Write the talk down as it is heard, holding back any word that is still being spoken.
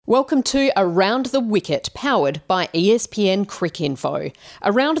Welcome to Around the Wicket, powered by ESPN Cricinfo.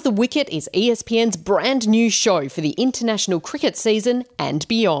 Around the Wicket is ESPN's brand new show for the international cricket season and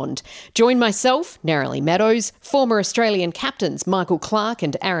beyond. Join myself, Narrowly Meadows, former Australian captains Michael Clarke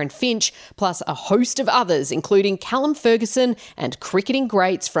and Aaron Finch, plus a host of others including Callum Ferguson and cricketing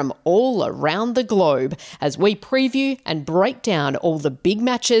greats from all around the globe, as we preview and break down all the big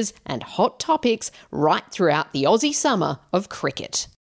matches and hot topics right throughout the Aussie summer of cricket.